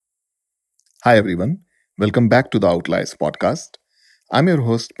Hi, everyone. Welcome back to the Outliers podcast. I'm your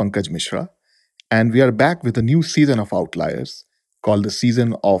host, Pankaj Mishra, and we are back with a new season of Outliers called the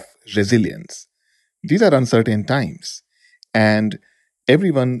Season of Resilience. These are uncertain times, and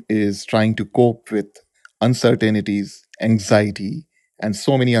everyone is trying to cope with uncertainties, anxiety, and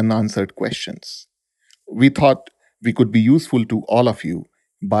so many unanswered questions. We thought we could be useful to all of you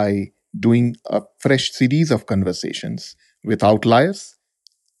by doing a fresh series of conversations with outliers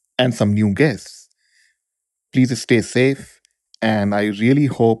and some new guests. Please stay safe, and I really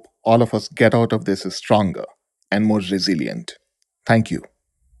hope all of us get out of this stronger and more resilient. Thank you.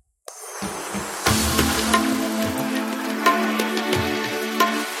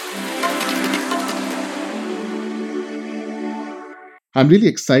 I'm really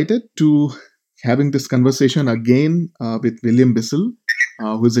excited to having this conversation again with William Bissell,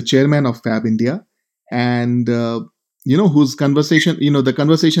 who is the chairman of FabIndia, and whose conversation, the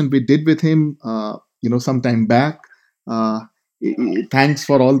conversation we did with him, some time back. Uh, Thanks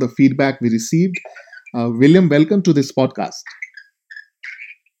for all the feedback we received. William, welcome to this podcast.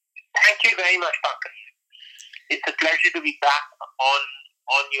 Thank you very much, Pankaj. It's a pleasure to be back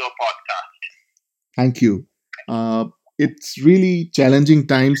on your podcast. Thank you. Uh, it's really challenging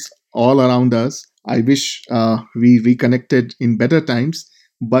times all around us. I wish we reconnected in better times,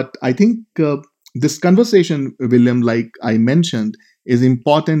 but I think this conversation, William, like I mentioned, is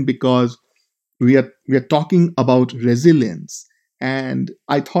important because we are talking about resilience, and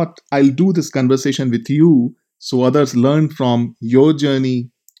I thought I'll do this conversation with you so others learn from your journey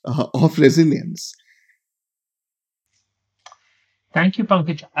of resilience. Thank you,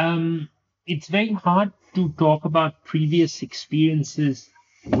 Pankaj. It's very hard to talk about previous experiences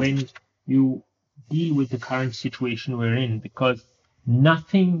when you deal with the current situation we're in because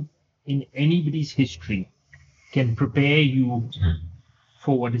nothing in anybody's history can prepare you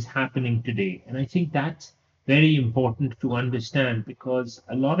for what is happening today. And I think that's very important to understand because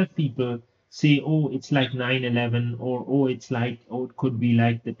a lot of people say, oh, it's like 9/11, or oh, it could be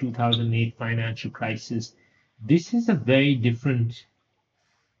like the 2008 financial crisis. This is a very different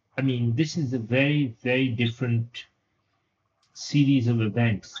this is a very, very different series of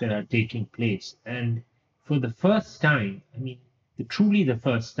events that are taking place. And for the first time, truly the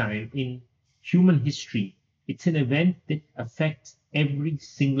first time in human history, it's an event that affects every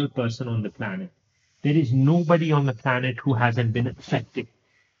single person on the planet. There is nobody on the planet who hasn't been affected.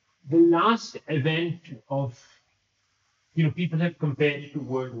 The last event of, people have compared it to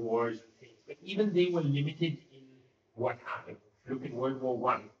world wars and things, but even they were limited in what happened. Look at World War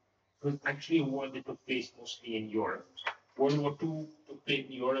One. It was actually a war that took place mostly in Europe. World War Two took place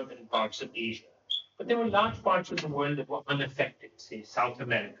in Europe and parts of Asia. But there were large parts of the world that were unaffected, say South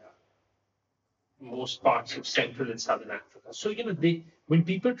America, most parts of Central and Southern Africa. So, when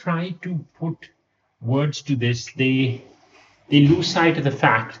people try to put words to this, they lose sight of the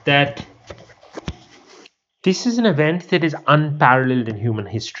fact that this is an event that is unparalleled in human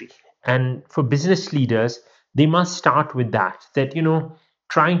history. And for business leaders, they must start with that,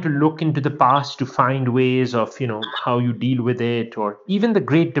 trying to look into the past to find ways of, how you deal with it, or even the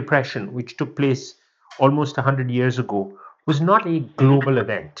Great Depression, which took place almost 100 years ago, was not a global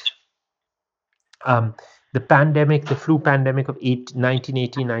event. Um, the flu pandemic of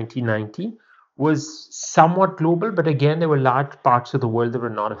 1980, 1990, was somewhat global, but again, there were large parts of the world that were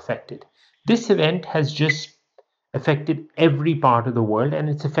not affected. This event has just affected every part of the world, and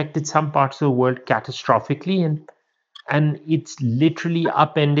it's affected some parts of the world catastrophically, and it's literally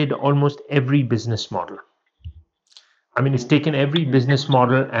upended almost every business model. It's taken every business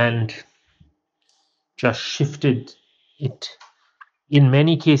model and just shifted it. In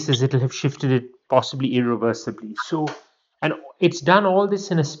many cases, it'll have shifted it possibly irreversibly. So, and it's done all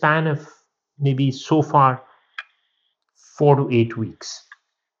this in a span of maybe so far 4 to 8 weeks.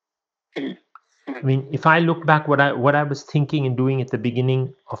 If I look back, what I was thinking and doing at the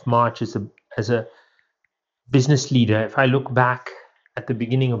beginning of March as a business leader, if I look back at the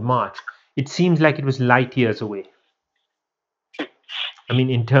beginning of March, it seems like it was light years away.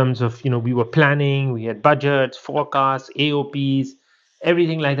 In terms of, we were planning, we had budgets, forecasts, AOPs,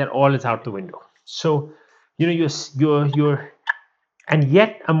 everything like that, all is out the window. So, you're, and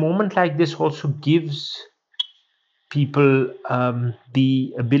yet a moment like this also gives people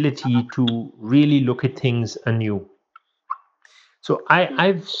the ability to really look at things anew. So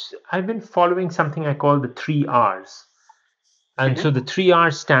I've been following something I call the 3 R's. And so the 3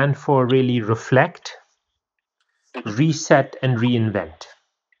 R's stand for really reflect, reset, and reinvent.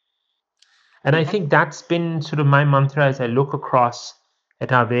 And I think that's been sort of my mantra as I look across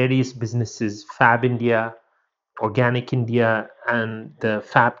at our various businesses, FabIndia, Organic India and the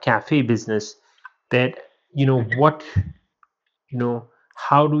Fab Cafe business, that what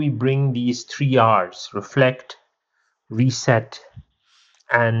how do we bring these 3 R's: reflect, reset,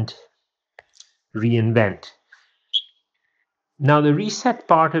 and reinvent. Now, the reset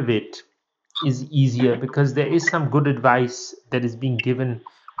part of it is easier because there is some good advice that is being given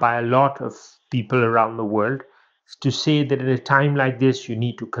by a lot of people around the world to say that at a time like this, you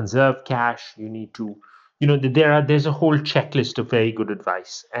need to conserve cash, you need to, there's a whole checklist of very good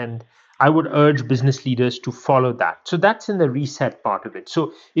advice. And I would urge business leaders to follow that. So that's in the reset part of it.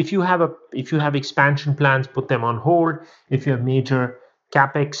 So if you have expansion plans, put them on hold. If you have major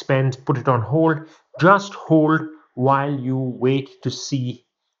capex spends, put it on hold. Just hold while you wait to see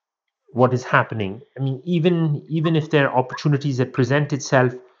what is happening. I mean, even if there are opportunities that present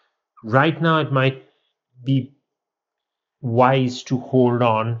itself right now, it might be wise to hold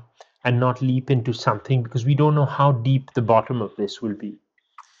on and not leap into something, because we don't know how deep the bottom of this will be.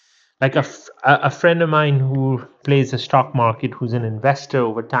 Like a friend of mine who plays the stock market, who's an investor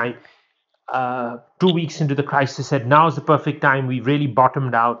over time, 2 weeks into the crisis said, now's the perfect time, we really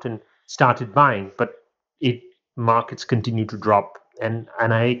bottomed out and started buying. But it markets continue to drop, and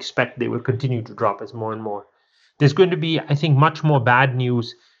I expect they will continue to drop as more and more. There's going to be, I think, much more bad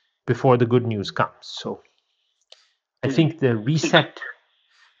news before the good news comes. So I think the reset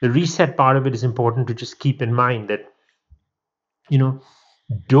part of it is important to just keep in mind that, you know,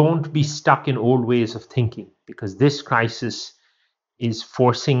 don't be stuck in old ways of thinking, because this crisis is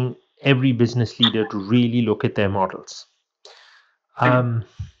forcing every business leader to really look at their models. Um,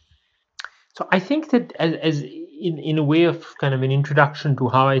 so I think that as in a way of kind of an introduction to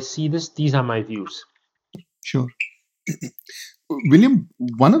how I see this, these are my views. Sure. William,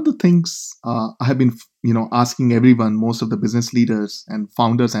 one of the things I have been, asking everyone, most of the business leaders and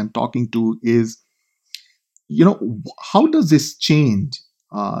founders I'm talking to is, how does this change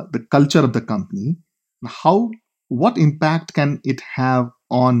the culture of the company? How, what impact can it have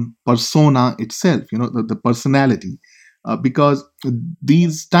on persona itself? The personality, because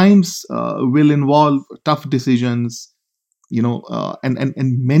these times will involve tough decisions,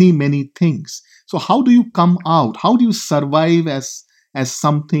 and many things. So how do you come out, how do you survive as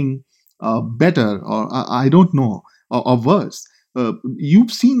something better, or I don't know, or worse?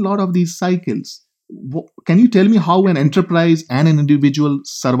 You've seen a lot of these cycles. Can you tell me how an enterprise and an individual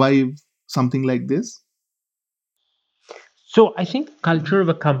survive something like this? So I think the culture of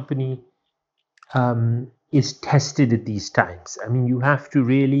a company is tested at these times. I mean, you have to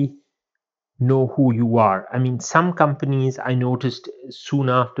really know who you are. I mean, some companies I noticed soon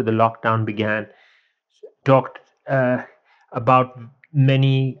after the lockdown began talked about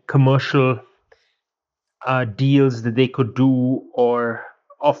many commercial deals that they could do, or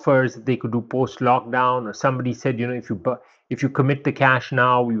offers that they could do post lockdown. Or somebody said, if you commit the cash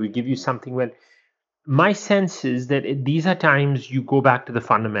now, we will give you something. Well, my sense is that these are times you go back to the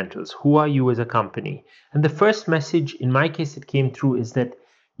fundamentals. Who are you as a company? And the first message in my case that came through is that,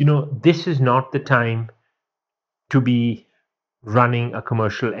 this is not the time to be running a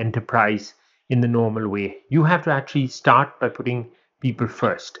commercial enterprise in the normal way. You have to actually start by putting people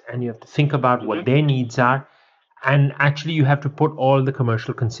first, and you have to think about what their needs are. And actually, you have to put all the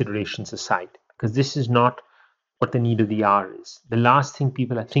commercial considerations aside, because this is not what the need of the hour is. The last thing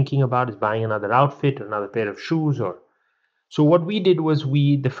people are thinking about is buying another outfit or another pair of shoes. Or so what we did was,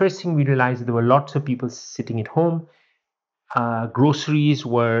 the first thing we realized, that there were lots of people sitting at home. Groceries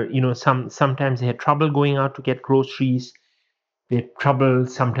were, sometimes they had trouble going out to get groceries. They had trouble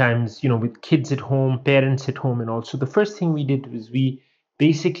sometimes, with kids at home, parents at home, and also the first thing we did was we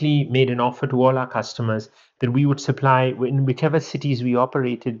basically made an offer to all our customers that we would supply, in whichever cities we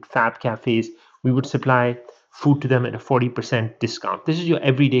operated Fab Cafes, we would supply food to them at a 40% discount. This is your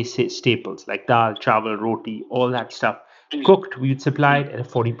everyday staples like dal, chawal, roti, all that stuff. Cooked, we would supply it at a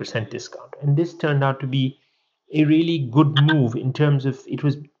 40% discount. And this turned out to be a really good move in terms of, it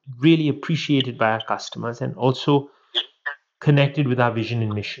was really appreciated by our customers, and also connected with our vision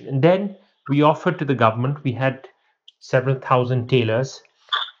and mission. And then we offered to the government. We had several thousand tailors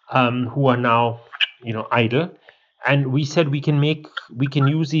who are now, idle, and we said we can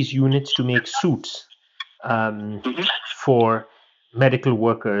use these units to make suits um, for medical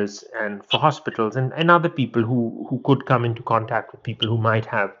workers and for hospitals, and other people who could come into contact with people who might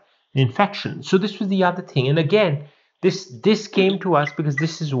have an infection. So this was the other thing. And again, this came to us because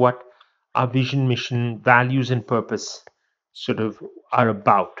this is what our vision, mission, values, and purpose sort of are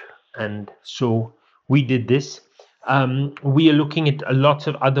about. And so we did this. We are looking at lots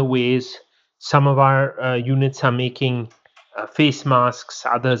of other ways. Some of our units are making face masks,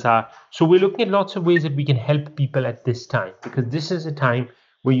 others are. So we're looking at lots of ways that we can help people at this time, because this is a time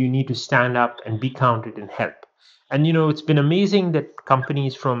where you need to stand up and be counted and help. And it's been amazing that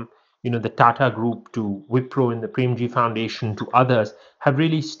companies from the Tata Group to Wipro and the Premji Foundation to others have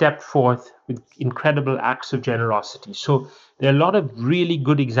really stepped forth with incredible acts of generosity. So there are a lot of really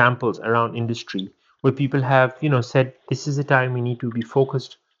good examples around industry where people have said this is a time we need to be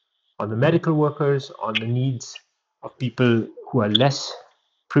focused on the medical workers, on the needs of people who are less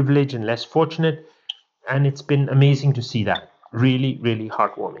privileged and less fortunate. And it's been amazing to see that. Really, really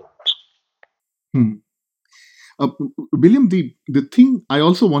heartwarming. Hmm. William, the thing I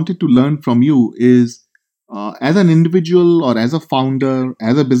also wanted to learn from you is, as an individual or as a founder,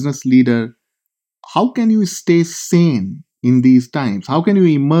 as a business leader, how can you stay sane in these times? How can you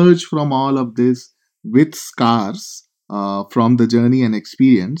emerge from all of this with scars from the journey and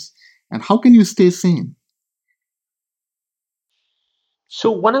experience? And how can you stay sane? So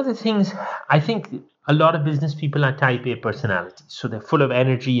one of the things, I think a lot of business people are type A personalities. So they're full of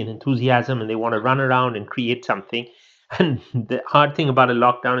energy and enthusiasm and they want to run around and create something. And the hard thing about a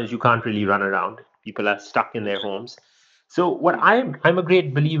lockdown is you can't really run around. People are stuck in their homes. So what I'm a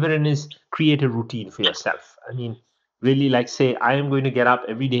great believer in is create a routine for yourself. I mean, really, like, say I am going to get up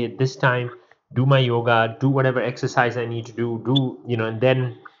every day at this time, do my yoga, do whatever exercise I need to do, and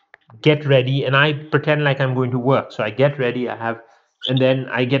then get ready, and I pretend like I'm going to work. So I get ready, and then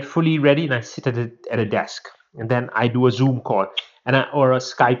I get fully ready and I sit at a desk, and then I do a Zoom call or a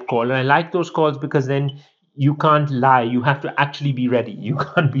Skype call. And I like those calls because then you can't lie. You have to actually be ready. You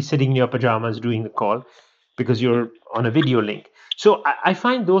can't be sitting in your pajamas doing the call because you're on a video link. So I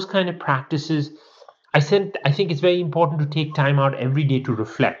find those kind of practices. I think it's very important to take time out every day to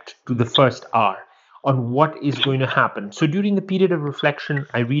reflect to the first hour on what is going to happen. So during the period of reflection,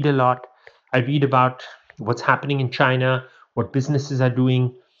 I read a lot. I read about what's happening in China, what businesses are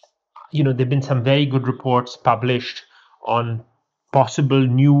doing. There've been some very good reports published on possible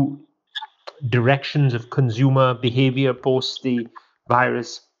new directions of consumer behavior post the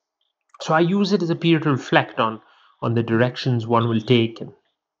virus. So I use it as a period to reflect on the directions one will take,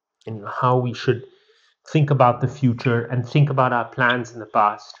 and how we should think about the future and think about our plans in the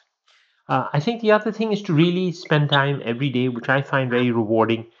past. I think the other thing is to really spend time every day, which I find very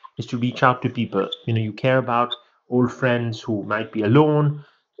rewarding, is to reach out to people. You care about old friends who might be alone.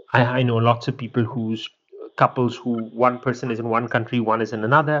 I know lots of people whose couples who one person is in one country, one is in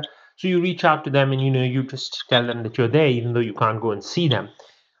another. So you reach out to them and you just tell them that you're there, even though you can't go and see them.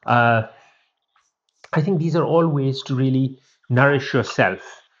 Uh, I think these are all ways to really nourish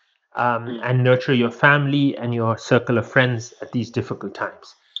yourself and nurture your family and your circle of friends at these difficult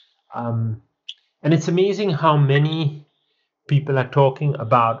times. Um, and it's amazing how many people are talking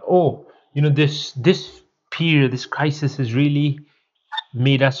about, oh, this period, this crisis has really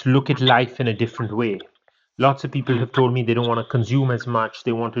made us look at life in a different way. Lots of people have told me they don't want to consume as much,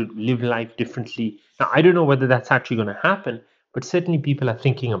 they want to live life differently. Now, I don't know whether that's actually going to happen, but certainly people are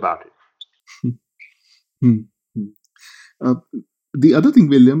thinking about it. Hmm. Hmm. Uh, the other thing,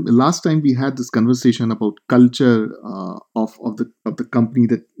 William, last time we had this conversation about culture of the company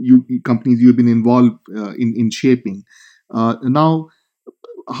that companies you've been involved in shaping. Now,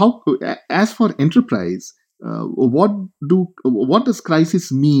 how as for enterprise, what does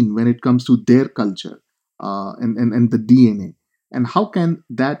crisis mean when it comes to their culture and the DNA, and how can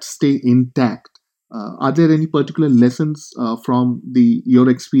that stay intact? Are there any particular lessons from the your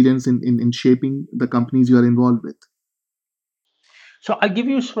experience in shaping the companies you are involved with? So I'll give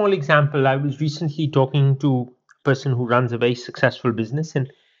you a small example. I was recently talking to a person who runs a very successful business,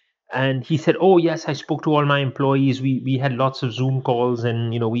 and he said, "Oh yes, I spoke to all my employees. We had lots of Zoom calls, and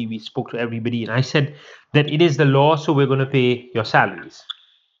we spoke to everybody." And I said that it is the law, so we're going to pay your salaries.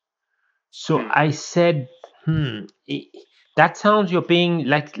 So I said, i- that sounds you're paying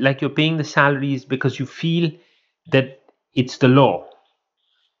like you're paying the salaries because you feel that it's the law.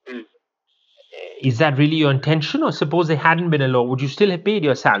 Is that really your intention? Or suppose there hadn't been a law, would you still have paid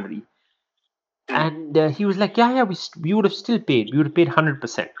your salary? And he was like, yeah, we would have still paid. We would have paid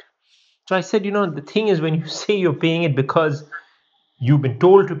 100%. So I said, the thing is, when you say you're paying it because you've been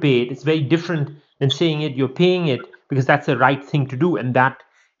told to pay it, it's very different than saying it you're paying it because that's the right thing to do and that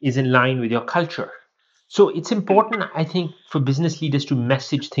is in line with your culture. So it's important, I think, for business leaders to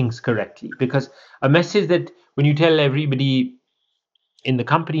message things correctly, because a message that when you tell everybody in the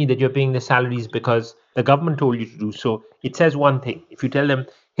company that you're paying the salaries because the government told you to do so, it says one thing. If you tell them,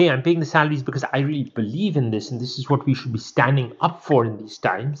 hey, I'm paying the salaries because I really believe in this and this is what we should be standing up for in these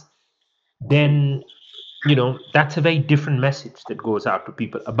times, then that's a very different message that goes out to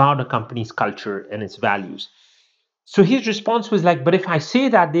people about a company's culture and its values. So his response was like, but if I say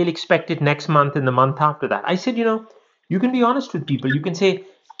that, they'll expect it next month and the month after that. I said, you can be honest with people. You can say,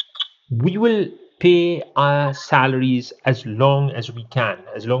 we will pay our salaries as long as we can,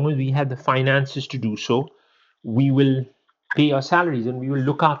 as long as we have the finances to do so. We will pay our salaries and we will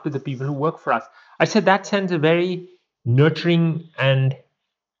look after the people who work for us. I said that sends a very nurturing and,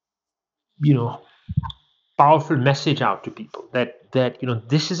 you know, powerful message out to people that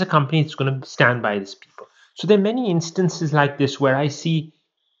this is a company that's going to stand by its people. So there are many instances like this where I see,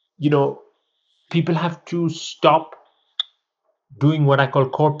 you know, people have to stop doing what I call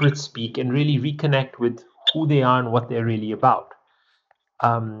corporate speak and really reconnect with who they are and what they're really about.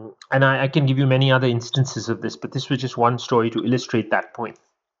 And I can give you many other instances of this, but this was just one story to illustrate that point.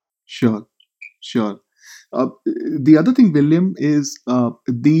 Sure, sure. The other thing, William, is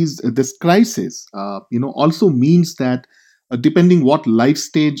these this crisis. Also means that depending what life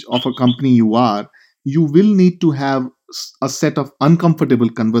stage of a company you are, you will need to have a set of uncomfortable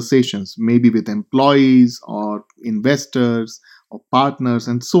conversations, maybe with employees or investors or partners,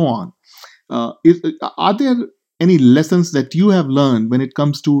 and so on. Are there any lessons that you have learned when it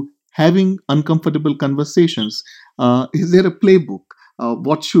comes to having uncomfortable conversations? Is there a playbook?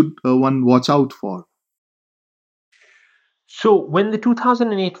 What should one watch out for? So when the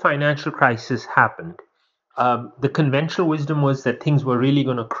 2008 financial crisis happened, the conventional wisdom was that things were really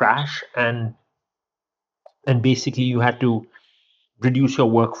going to crash, and basically you had to reduce your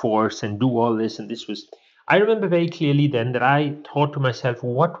workforce and do all this. And this was, I remember very clearly then that I thought to myself,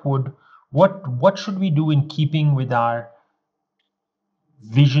 what should we do in keeping with our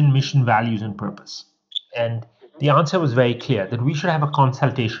vision, mission, values, and purpose? And the answer was very clear that we should have a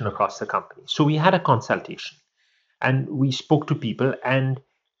consultation across the company. So we had a consultation and we spoke to people, and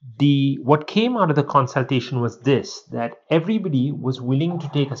the what came out of the consultation was this: that everybody was willing to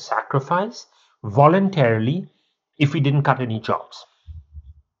take a sacrifice voluntarily if we didn't cut any jobs.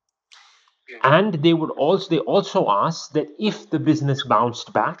 And they also asked that if the business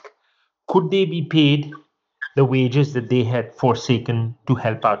bounced back, could they be paid the wages that they had forsaken to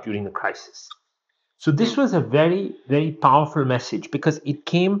help out during the crisis? So this was a very, very powerful message because it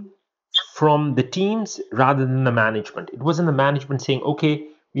came from the teams rather than the management. It wasn't the management saying, okay,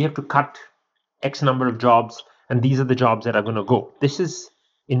 we have to cut X number of jobs and these are the jobs that are going to go. This is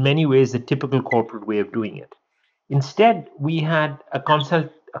in many ways the typical corporate way of doing it. Instead, we had a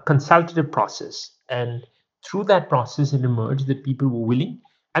consultative process, and through that process, it emerged that people were willing,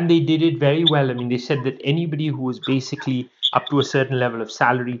 and they did it very well. I mean, they said that anybody who was basically up to a certain level of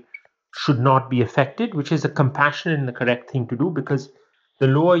salary should not be affected, which is a compassionate and the correct thing to do because the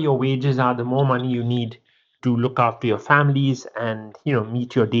lower your wages are, the more money you need to look after your families and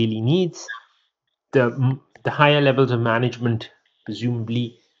meet your daily needs. The higher levels of management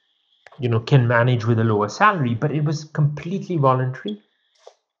presumably can manage with a lower salary, but it was completely voluntary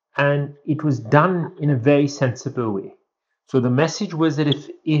and it was done in a very sensible way. So the message was that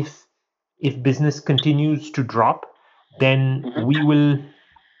if business continues to drop, then we will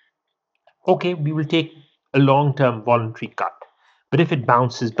take a long term voluntary cut. But if it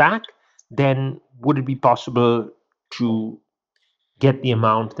bounces back, then would it be possible to get the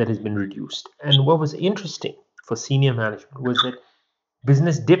amount that has been reduced? And what was interesting for senior management was that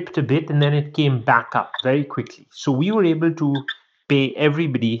business dipped a bit and then it came back up very quickly. So we were able to pay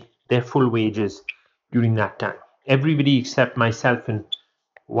everybody their full wages during that time. Everybody except myself and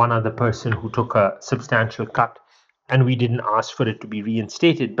one other person who took a substantial cut, and we didn't ask for it to be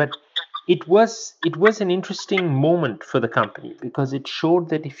reinstated. But it was an interesting moment for the company because it showed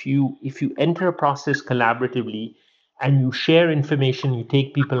that if you enter a process collaboratively and you share information, you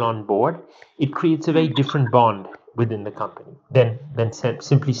take people on board, it creates a very different bond within the company than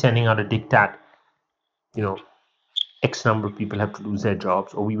simply sending out a diktat, you know, X number of people have to lose their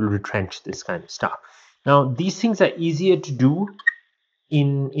jobs or we will retrench this kind of stuff. Now, these things are easier to do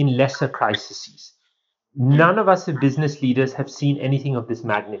in lesser crises. None of us as business leaders have seen anything of this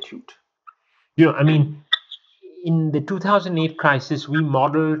magnitude. I mean, in the 2008 crisis, we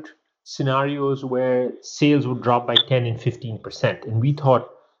modeled scenarios where sales would drop by 10 and 15%, and we thought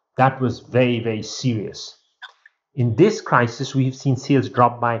that was very, very serious. In this crisis, we've seen sales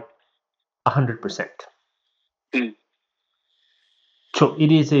drop by 100%. So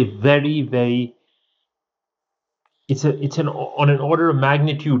it is a very, very it's an on an order of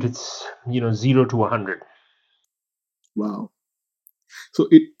magnitude. It's 0 to 100. Wow. So,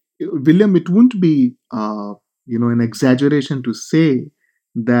 William, it wouldn't be an exaggeration to say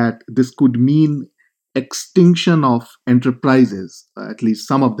that this could mean extinction of enterprises, at least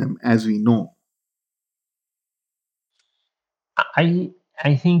some of them, as we know. I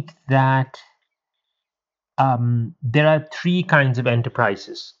think that there are three kinds of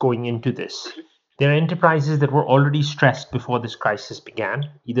enterprises going into this. There are enterprises that were already stressed before this crisis began.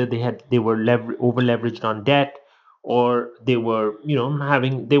 Either they were over leveraged on debt, or they were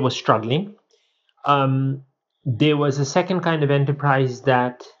they were struggling. Um, there was a second kind of enterprise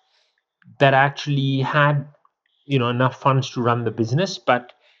that actually had enough funds to run the business,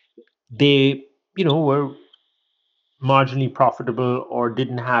 but they were marginally profitable or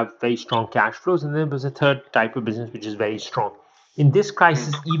didn't have very strong cash flows. And then there was a third type of business which is very strong. In this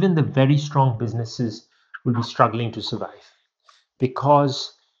crisis, even the very strong businesses will be struggling to survive,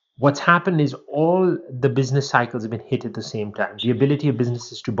 because what's happened is all the business cycles have been hit at the same time. The ability of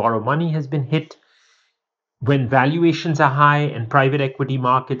businesses to borrow money has been hit. When valuations are high and private equity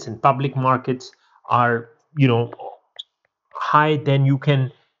markets and public markets are high, then you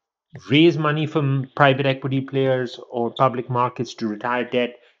can raise money from private equity players or public markets to retire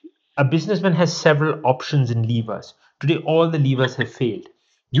debt. A businessman has several options and levers. Today, all the levers have failed.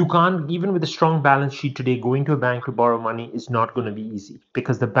 You can't, even with a strong balance sheet today, going to a bank to borrow money is not going to be easy,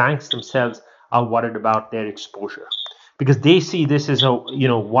 because the banks themselves are worried about their exposure, because they see this as a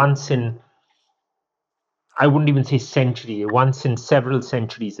once in, I wouldn't even say century, a once in several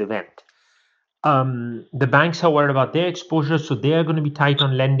centuries event. The banks are worried about their exposure, so they are going to be tight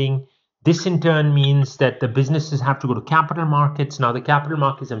on lending. This in turn means that the businesses have to go to capital markets. Now, the capital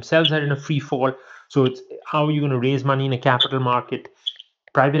markets themselves are in a free fall. So it's, how are you going to raise money in a capital market?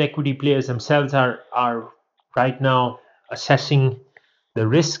 Private equity players themselves are right now assessing the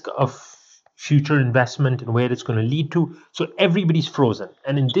risk of future investment and where it's going to lead to. So everybody's frozen.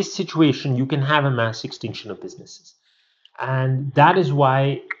 And in this situation, you can have a mass extinction of businesses. And that is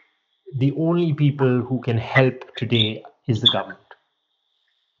why the only people who can help today is the government.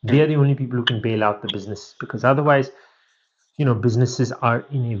 They are the only people who can bail out the business, because otherwise, businesses are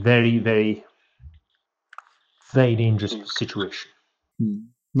in a very, very, very dangerous situation. Hmm.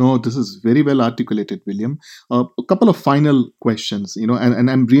 No, this is very well articulated, William. A couple of final questions,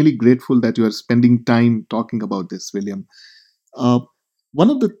 and I'm really grateful that you are spending time talking about this, William. Uh, One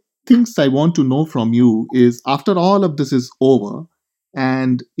of the things I want to know from you is, after all of this is over,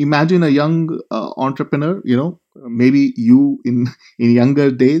 and imagine a young entrepreneur, maybe you in in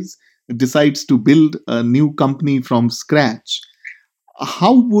younger days, decides to build a new company from scratch.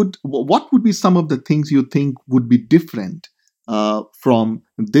 What would be some of the things you think would be different from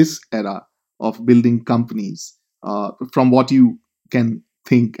this era of building companies, from what you can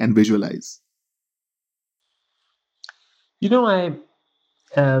think and visualize? I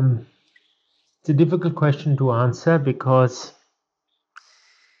It's a difficult question to answer, because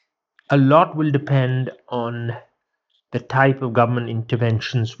a lot will depend on the type of government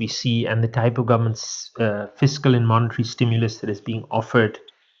interventions we see and the type of government's fiscal and monetary stimulus that is being offered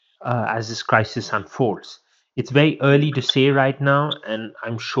as this crisis unfolds. It's very early to say right now, and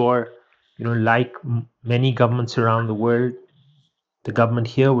I'm sure, like many governments around the world, the government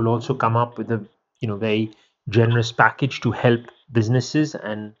here will also come up with a very generous package to help businesses.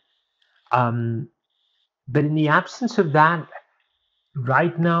 And um, but in the absence of that,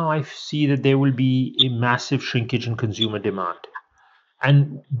 right now I see that there will be a massive shrinkage in consumer demand.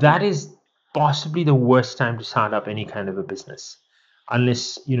 And that is possibly the worst time to start up any kind of a business,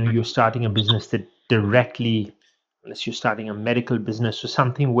 unless you're starting a business that directly, unless you're starting a medical business or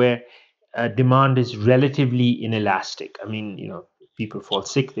something where demand is relatively inelastic. I mean, people fall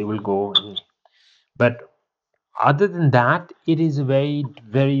sick, they will go. But other than that, it is a very,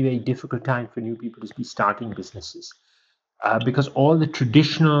 very, very difficult time for new people to be starting businesses, because all the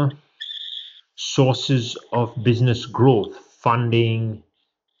traditional sources of business growth, funding,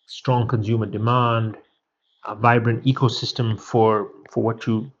 strong consumer demand, a vibrant ecosystem for what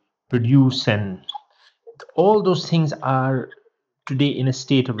you produce, and all those things are today in a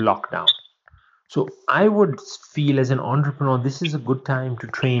state of lockdown. So I would feel, as an entrepreneur, this is a good time to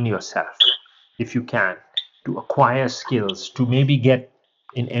train yourself, if you can, to acquire skills, to maybe get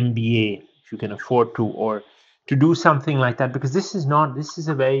an MBA if you can afford to, or to do something like that, because this is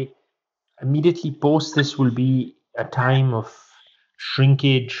a very, immediately post this will be a time of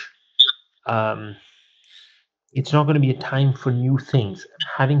shrinkage. um, it's not going to be a time for new things.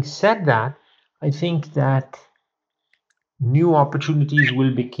 Having said that, I think that new opportunities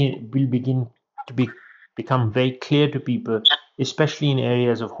will begin to become very clear to people, especially in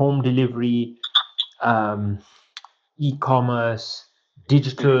areas of home delivery, um, e-commerce,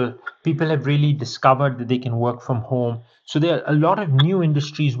 digital. People have really discovered that they can work from home. So there are a lot of new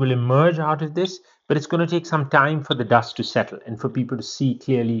industries will emerge out of this, but it's going to take some time for the dust to settle and for people to see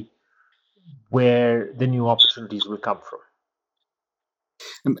clearly where the new opportunities will come from.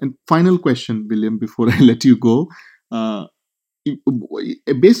 And final question, William, before I let you go. Uh,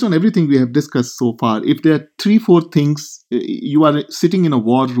 Based on everything we have discussed so far, if there are three, four things, you are sitting in a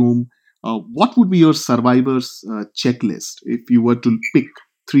war room, what would be your survivor's checklist if you were to pick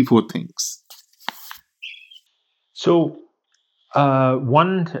three, four things? So,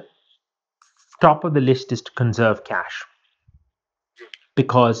 one top of the list is to conserve cash,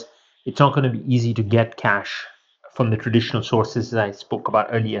 because it's not going to be easy to get cash from the traditional sources that I spoke about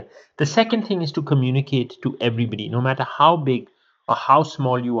earlier. The second thing is to communicate to everybody, no matter how big or how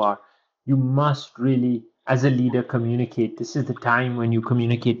small you are. You must really, as a leader, communicate. This is the time when you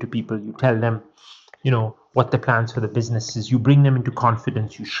communicate to people. You tell them, what the plans for the business is. You bring them into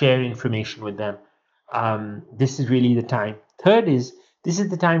confidence. You share information with them. This is really the time. Third is, this is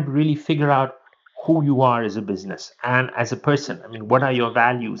the time to really figure out who you are as a business and as a person. I mean, what are your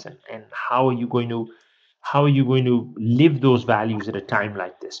values, and how are you going to live those values at a time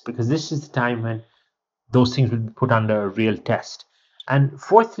like this? Because this is the time when those things will be put under a real test. And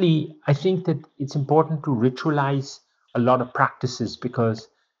fourthly, I think that it's important to ritualize a lot of practices, because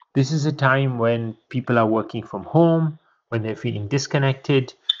this is a time when people are working from home, when they're feeling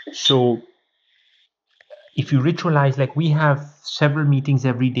disconnected. So if you ritualize, like we have several meetings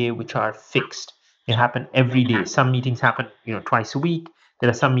every day which are fixed. They happen every day. Some meetings happen twice a week. There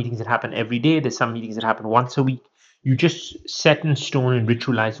are some meetings that happen every day. There's some meetings that happen once a week. You just set in stone and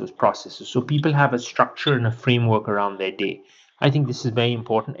ritualize those processes so people have a structure and a framework around their day. I think this is very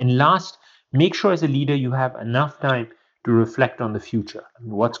important. And last, make sure as a leader you have enough time to reflect on the future. I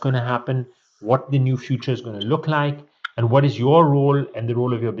mean, what's going to happen, what the new future is going to look like, and what is your role and the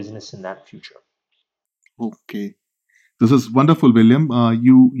role of your business in that future. Okay. This is wonderful, William.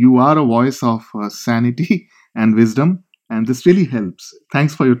 You are a voice of sanity and wisdom, and this really helps.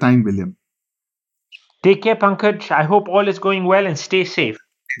 Thanks for your time, William. Take care, Pankaj. I hope all is going well and stay safe.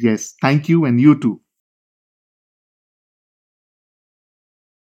 Yes, thank you, and you too.